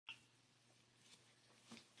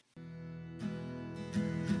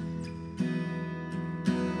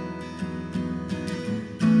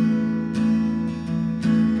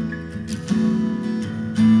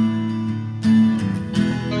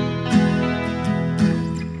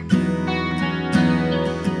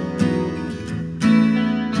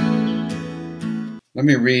Let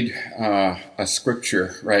me read a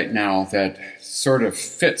scripture right now that sort of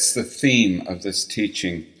fits the theme of this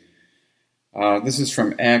teaching. This is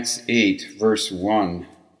from Acts 8, verse 1.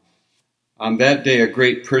 On that day, a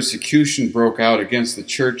great persecution broke out against the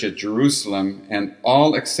church at Jerusalem, and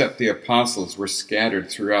all except the apostles were scattered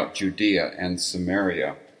throughout Judea and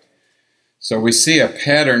Samaria. So we see a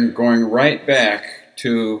pattern going right back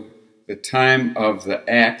to the time of the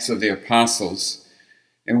Acts of the Apostles,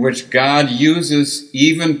 in which God uses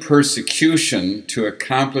even persecution to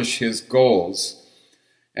accomplish his goals.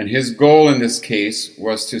 And his goal in this case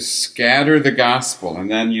was to scatter the gospel.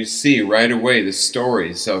 And then you see right away the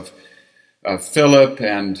stories of Philip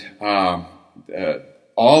and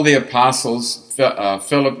all the apostles,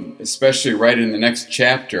 Philip especially right in the next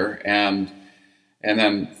chapter, and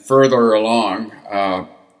then further along,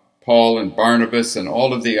 Paul and Barnabas and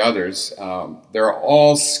all of the others, they're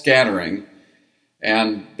all scattering,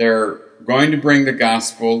 and they're going to bring the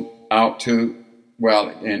gospel out to, well,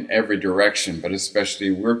 in every direction, but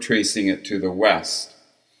especially we're tracing it to the west.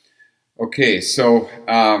 Okay, so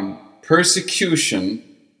persecution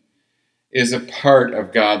is a part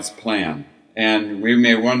of God's plan. And we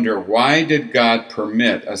may wonder, why did God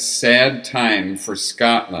permit a sad time for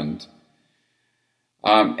Scotland?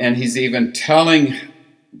 And he's even telling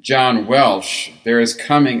John Welsh, there is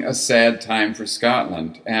coming a sad time for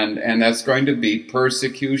Scotland. And that's going to be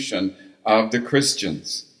persecution of the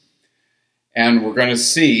Christians. And we're going to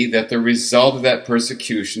see that the result of that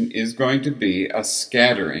persecution is going to be a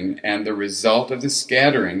scattering. And the result of the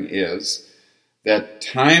scattering is that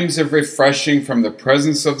times of refreshing from the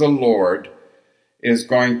presence of the Lord is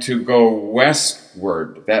going to go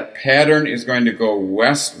westward. That pattern is going to go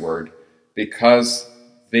westward because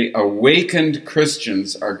the awakened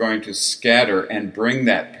Christians are going to scatter and bring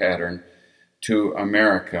that pattern to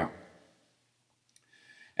America.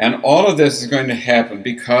 And all of this is going to happen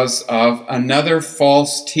because of another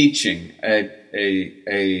false teaching,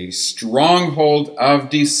 a stronghold of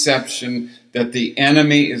deception that the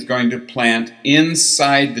enemy is going to plant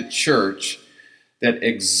inside the church that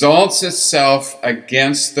exalts itself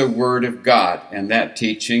against the Word of God. And that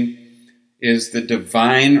teaching is the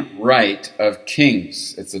divine right of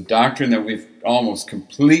kings. It's a doctrine that we've almost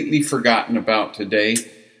completely forgotten about today.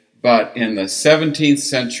 But in the 17th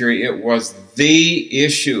century, it was the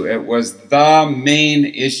issue. It was the main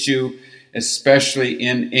issue, especially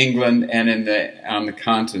in England and on the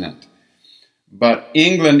continent. But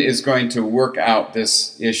England is going to work out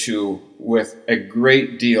this issue with a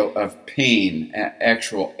great deal of pain,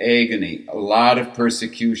 actual agony, a lot of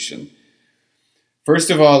persecution.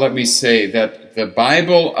 First of all, let me say that the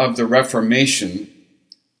Bible of the Reformation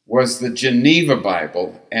was the Geneva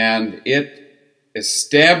Bible, and it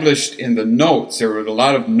established in the notes, there were a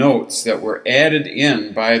lot of notes that were added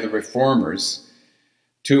in by the Reformers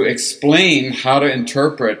to explain how to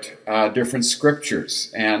interpret different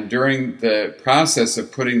scriptures. And during the process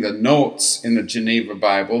of putting the notes in the Geneva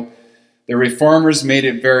Bible, the Reformers made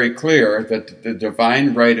it very clear that the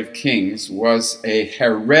divine right of kings was a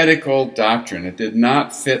heretical doctrine. It did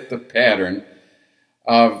not fit the pattern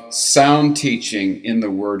of sound teaching in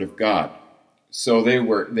the Word of God. So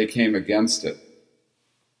they came against it.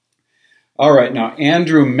 All right, now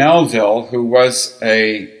Andrew Melville, who was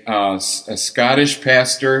a Scottish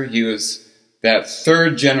pastor, he was that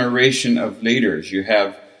third generation of leaders. You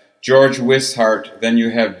have George Wishart, then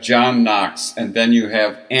you have John Knox, and then you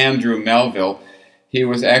have Andrew Melville. He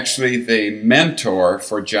was actually the mentor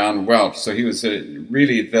for John Welsh, so he was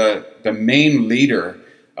really the main leader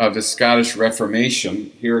of the Scottish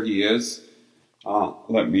Reformation. Here he is.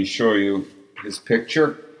 Let me show you his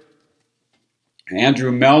picture.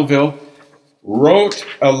 Andrew Melville wrote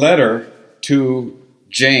a letter to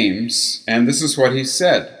James, and this is what he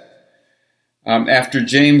said. After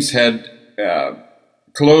James had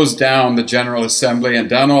closed down the General Assembly and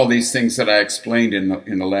done all these things that I explained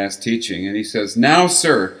in the last teaching, and he says, "Now,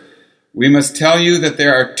 sir, we must tell you that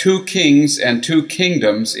there are 2 kings and 2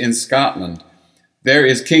 kingdoms in Scotland. There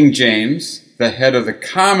is King James, the head of the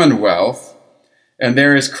Commonwealth, and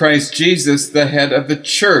there is Christ Jesus, the head of the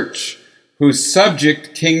church, whose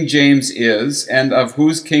subject King James is, and of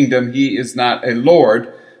whose kingdom he is not a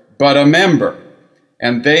lord, but a member.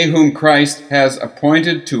 And they whom Christ has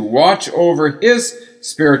appointed to watch over his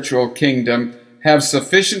spiritual kingdom have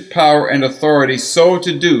sufficient power and authority so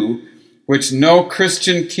to do, which no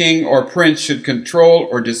Christian king or prince should control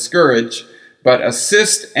or discourage, but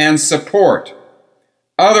assist and support.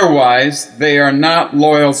 Otherwise, they are not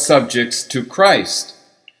loyal subjects to Christ."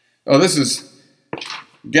 Oh, this is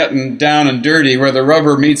getting down and dirty where the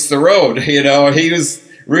rubber meets the road. He was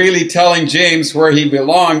really telling James where he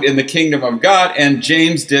belonged in the kingdom of God, and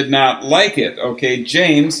James did not like it. Okay,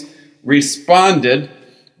 James responded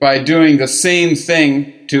by doing the same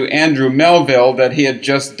thing to Andrew Melville that he had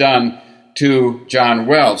just done to John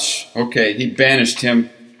Welsh. Okay, he banished him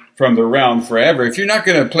from the realm forever. If you're not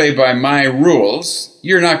going to play by my rules,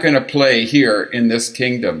 you're not going to play here in this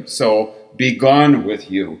kingdom. So be gone with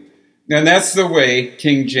you. And that's the way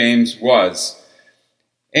King James was.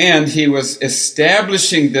 And he was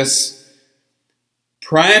establishing this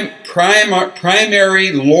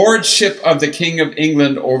primary lordship of the King of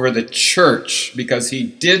England over the church, because he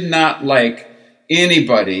did not like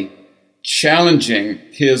anybody challenging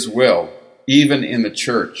his will, even in the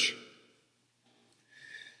church.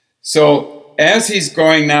 So as he's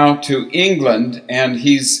going now to England and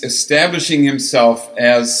he's establishing himself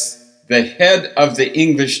as the head of the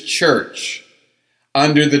English church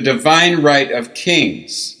under the divine right of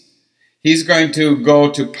kings, he's going to go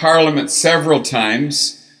to Parliament several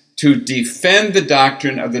times to defend the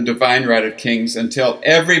doctrine of the divine right of kings until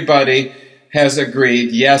everybody has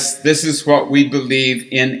agreed, yes, this is what we believe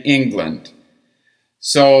in England.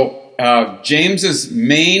 So James's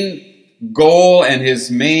main goal and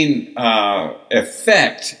his main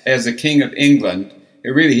effect as a king of England,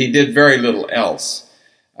 he did very little else,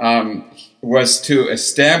 was to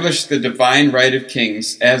establish the divine right of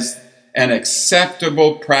kings as an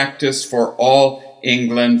acceptable practice for all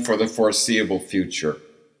England for the foreseeable future.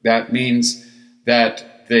 That means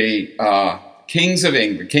that the kings of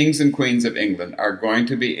England, kings and queens of England, are going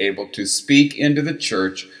to be able to speak into the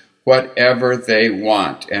church whatever they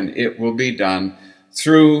want, and it will be done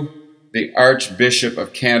through the Archbishop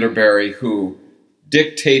of Canterbury, who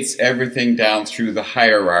dictates everything down through the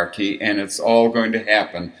hierarchy, and it's all going to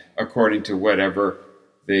happen according to whatever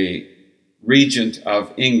the regent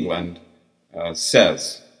of England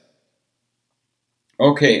says.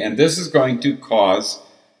 Okay, and this is going to cause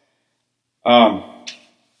a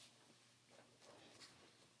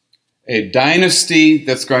dynasty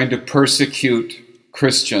that's going to persecute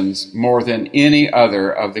Christians more than any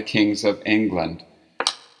other of the kings of England.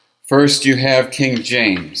 First, you have King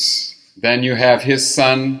James. Then you have his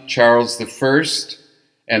son, Charles I.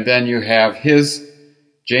 And then you have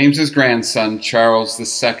James's grandson, Charles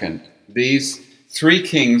II. These three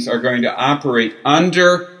kings are going to operate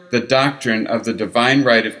under the doctrine of the divine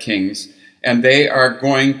right of kings, and they are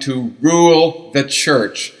going to rule the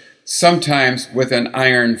church, sometimes with an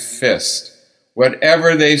iron fist.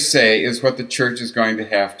 Whatever they say is what the church is going to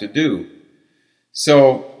have to do.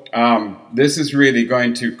 So this is really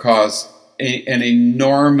going to cause an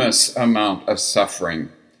enormous amount of suffering.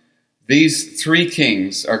 These three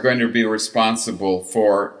kings are going to be responsible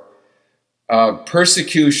for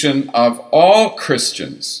persecution of all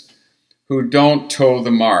Christians who don't toe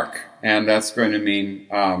the mark. And that's going to mean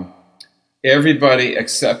everybody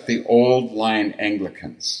except the old line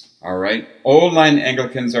Anglicans. All right? Old line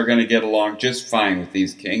Anglicans are going to get along just fine with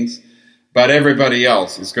these kings, but everybody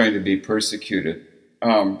else is going to be persecuted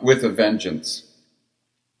with a vengeance.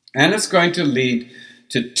 And it's going to lead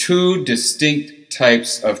to two distinct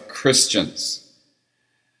types of Christians.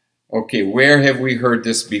 Okay, where have we heard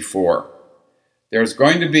this before? There's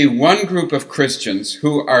going to be one group of Christians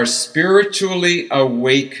who are spiritually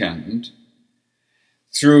awakened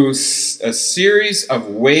through a series of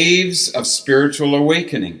waves of spiritual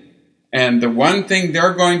awakening. And the one thing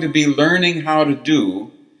they're going to be learning how to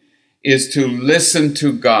do is to listen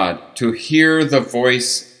to God, to hear the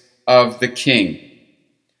voice of the King.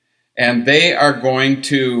 And they are going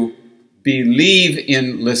to believe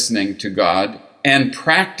in listening to God and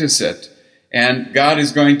practice it. And God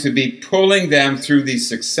is going to be pulling them through these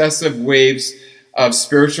successive waves of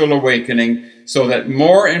spiritual awakening so that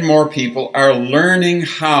more and more people are learning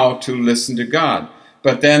how to listen to God.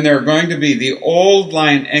 But then there are going to be the old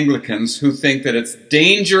line Anglicans who think that it's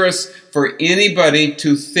dangerous for anybody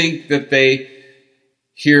to think that they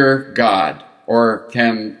hear God or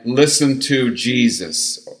can listen to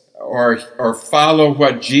Jesus or follow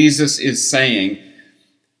what Jesus is saying,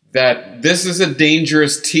 that this is a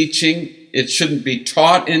dangerous teaching. It shouldn't be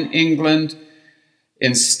taught in England.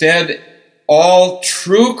 Instead, all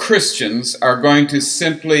true Christians are going to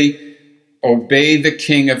simply obey the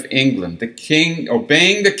King of England.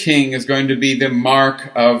 Obeying the King is going to be the mark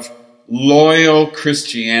of loyal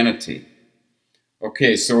Christianity.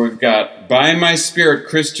 Okay, so we've got by my Spirit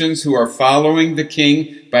Christians who are following the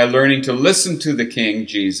King by learning to listen to the King,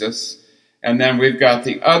 Jesus. And then we've got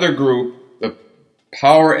the other group, the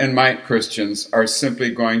power and might Christians, are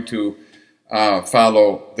simply going to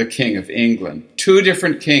follow the King of England. Two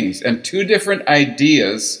different kings and two different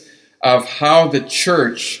ideas of how the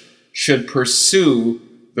church should pursue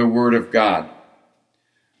the Word of God.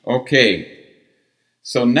 Okay,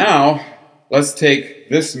 so now let's take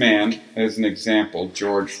this man as an example,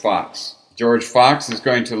 George Fox. George Fox is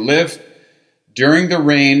going to live during the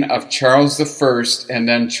reign of Charles I and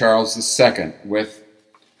then Charles II, with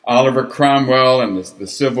Oliver Cromwell and the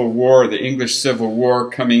Civil War, the English Civil War,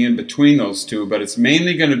 coming in between those two, but it's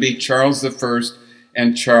mainly going to be Charles I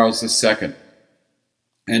and Charles II.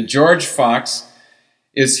 And George Fox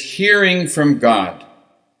is hearing from God.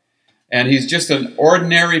 And he's just an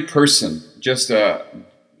ordinary person, just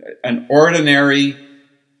an ordinary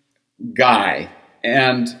guy.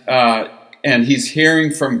 And he's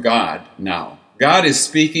hearing from God now. God is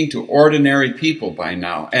speaking to ordinary people by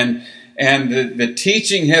now. And the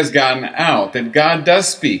teaching has gotten out that God does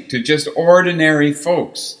speak to just ordinary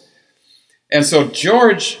folks. And so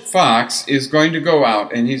George Fox is going to go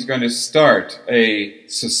out and he's going to start a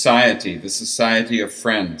society, the Society of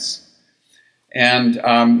Friends. And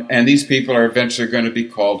these people are eventually going to be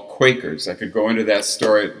called Quakers. I could go into that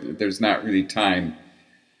story. There's not really time.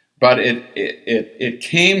 But it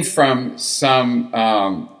came from some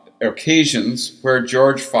occasions where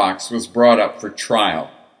George Fox was brought up for trial.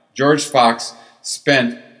 George Fox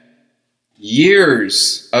spent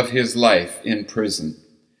years of his life in prison.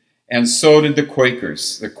 And so did the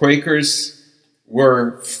Quakers. The Quakers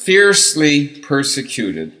were fiercely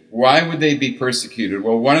persecuted. Why would they be persecuted?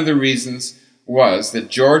 Well, one of the reasons was that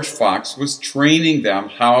George Fox was training them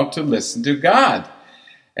how to listen to God.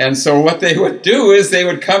 And so what they would do is they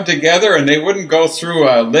would come together and they wouldn't go through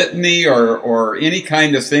a litany or any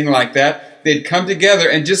kind of thing like that. They'd come together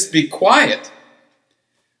and just be quiet.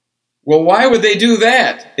 Well, why would they do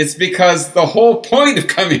that? It's because the whole point of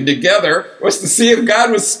coming together was to see if God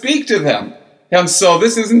would speak to them. And so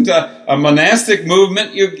this isn't a monastic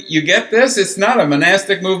movement. You get this? It's not a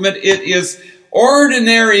monastic movement. It is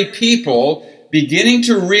ordinary people beginning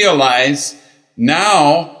to realize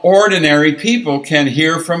now ordinary people can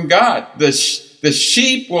hear from God. The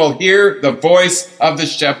sheep will hear the voice of the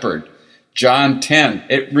shepherd. John 10.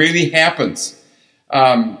 It really happens.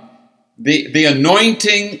 The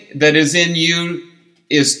anointing that is in you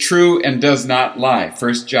is true and does not lie.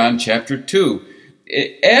 1 John chapter 2.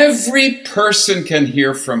 Every person can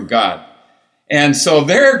hear from God. And so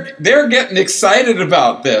they're getting excited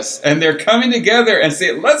about this. And they're coming together and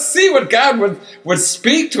saying, let's see what God would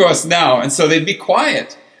speak to us now. And so they'd be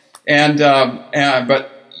quiet. But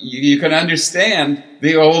you can understand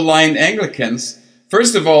the old line Anglicans.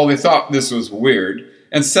 First of all, they thought this was weird.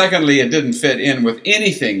 And secondly, it didn't fit in with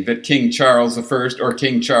anything that King Charles I or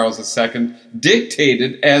King Charles II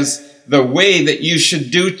dictated as the way that you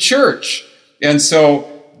should do church. And so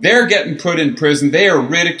they're getting put in prison. They are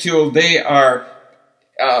ridiculed. They are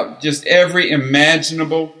just every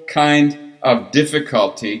imaginable kind of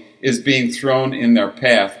difficulty is being thrown in their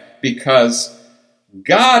path because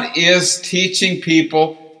God is teaching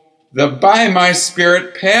people the by my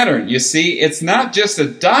spirit pattern. You see, it's not just a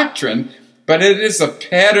doctrine, but it is a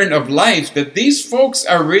pattern of life that these folks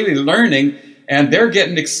are really learning, and they're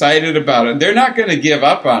getting excited about it. They're not going to give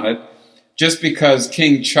up on it just because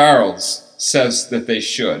King Charles says that they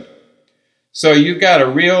should. So you've got a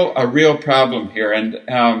real problem here, and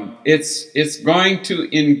it's going to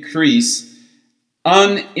increase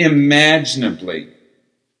unimaginably.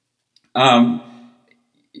 By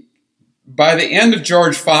the end of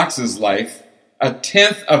George Fox's life,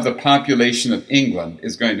 1/10 of the population of England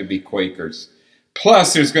is going to be Quakers.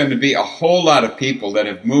 Plus, there's going to be a whole lot of people that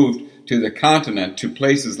have moved to the continent, to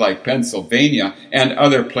places like Pennsylvania and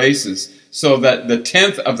other places, so that the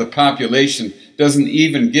 1/10 of the population doesn't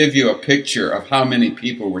even give you a picture of how many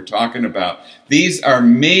people we're talking about. These are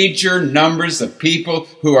major numbers of people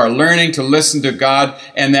who are learning to listen to God,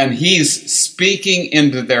 and then He's speaking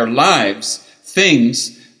into their lives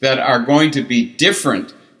things that are going to be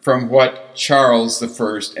different from what Charles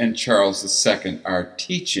I and Charles II are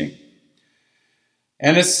teaching.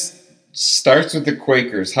 And it starts with the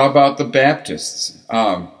Quakers. How about the Baptists?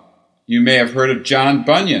 You may have heard of John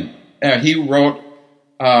Bunyan. He wrote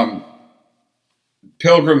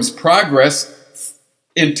Pilgrims' Progress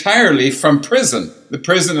entirely from prison, the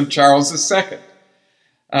prison of Charles II.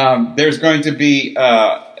 There's going to be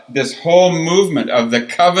this whole movement of the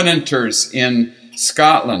Covenanters in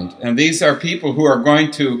Scotland. And these are people who are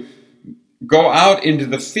going to go out into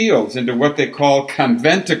the fields, into what they call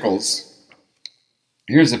conventicles.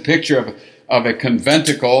 Here's a picture of a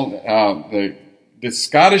conventicle. The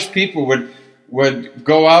Scottish people would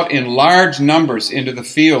go out in large numbers into the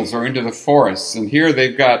fields or into the forests. And here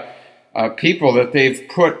they've got people that they've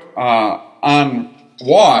put on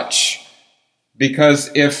watch,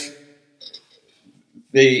 because if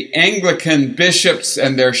the Anglican bishops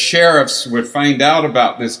and their sheriffs would find out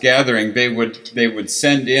about this gathering, they would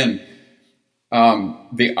send in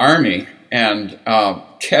the army and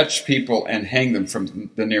catch people and hang them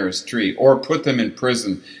from the nearest tree, or put them in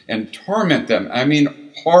prison and torment them. I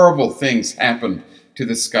mean, horrible things happened to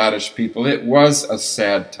the Scottish people. It was a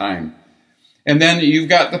sad time. And then you've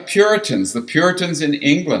got the Puritans in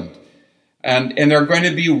England. And there are going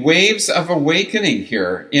to be waves of awakening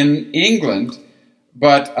here in England,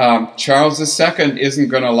 but Charles II isn't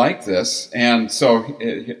going to like this. And so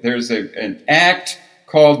there's an act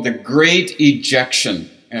called the Great Ejection,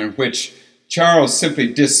 in which Charles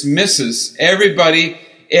simply dismisses everybody,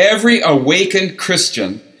 every awakened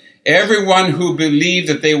Christian, everyone who believed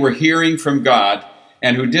that they were hearing from God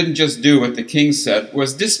and who didn't just do what the king said,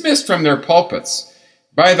 was dismissed from their pulpits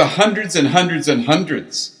by the hundreds and hundreds and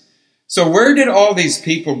hundreds. So where did all these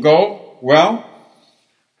people go? Well,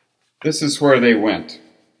 this is where they went.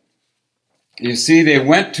 You see, they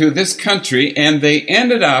went to this country and they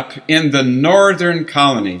ended up in the northern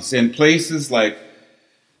colonies, in places like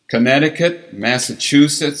Connecticut,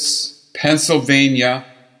 Massachusetts, Pennsylvania,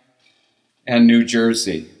 and New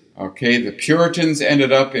Jersey. Okay, the Puritans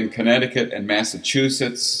ended up in Connecticut and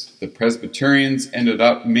Massachusetts. The Presbyterians ended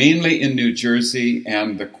up mainly in New Jersey,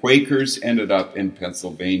 and the Quakers ended up in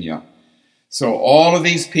Pennsylvania. So all of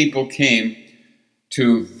these people came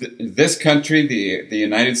to this country, the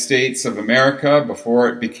United States of America, before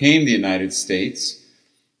it became the United States,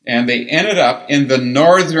 and they ended up in the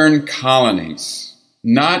northern colonies,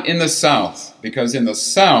 not in the South, because in the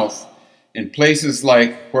South, in places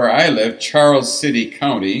like where I live, Charles City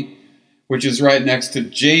County, which is right next to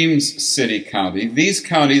James City County, these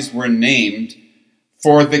counties were named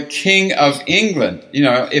for the King of England. You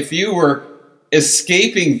know, if you were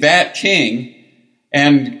escaping that king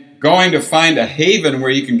and going to find a haven where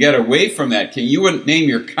you can get away from that king, you wouldn't name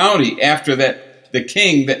your county after the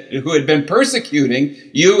king who had been persecuting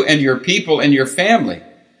you and your people and your family.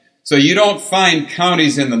 So you don't find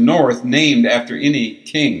counties in the north named after any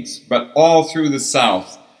kings, but all through the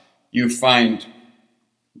south you find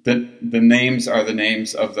the names are the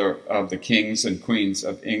names of the kings and queens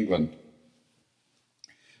of England.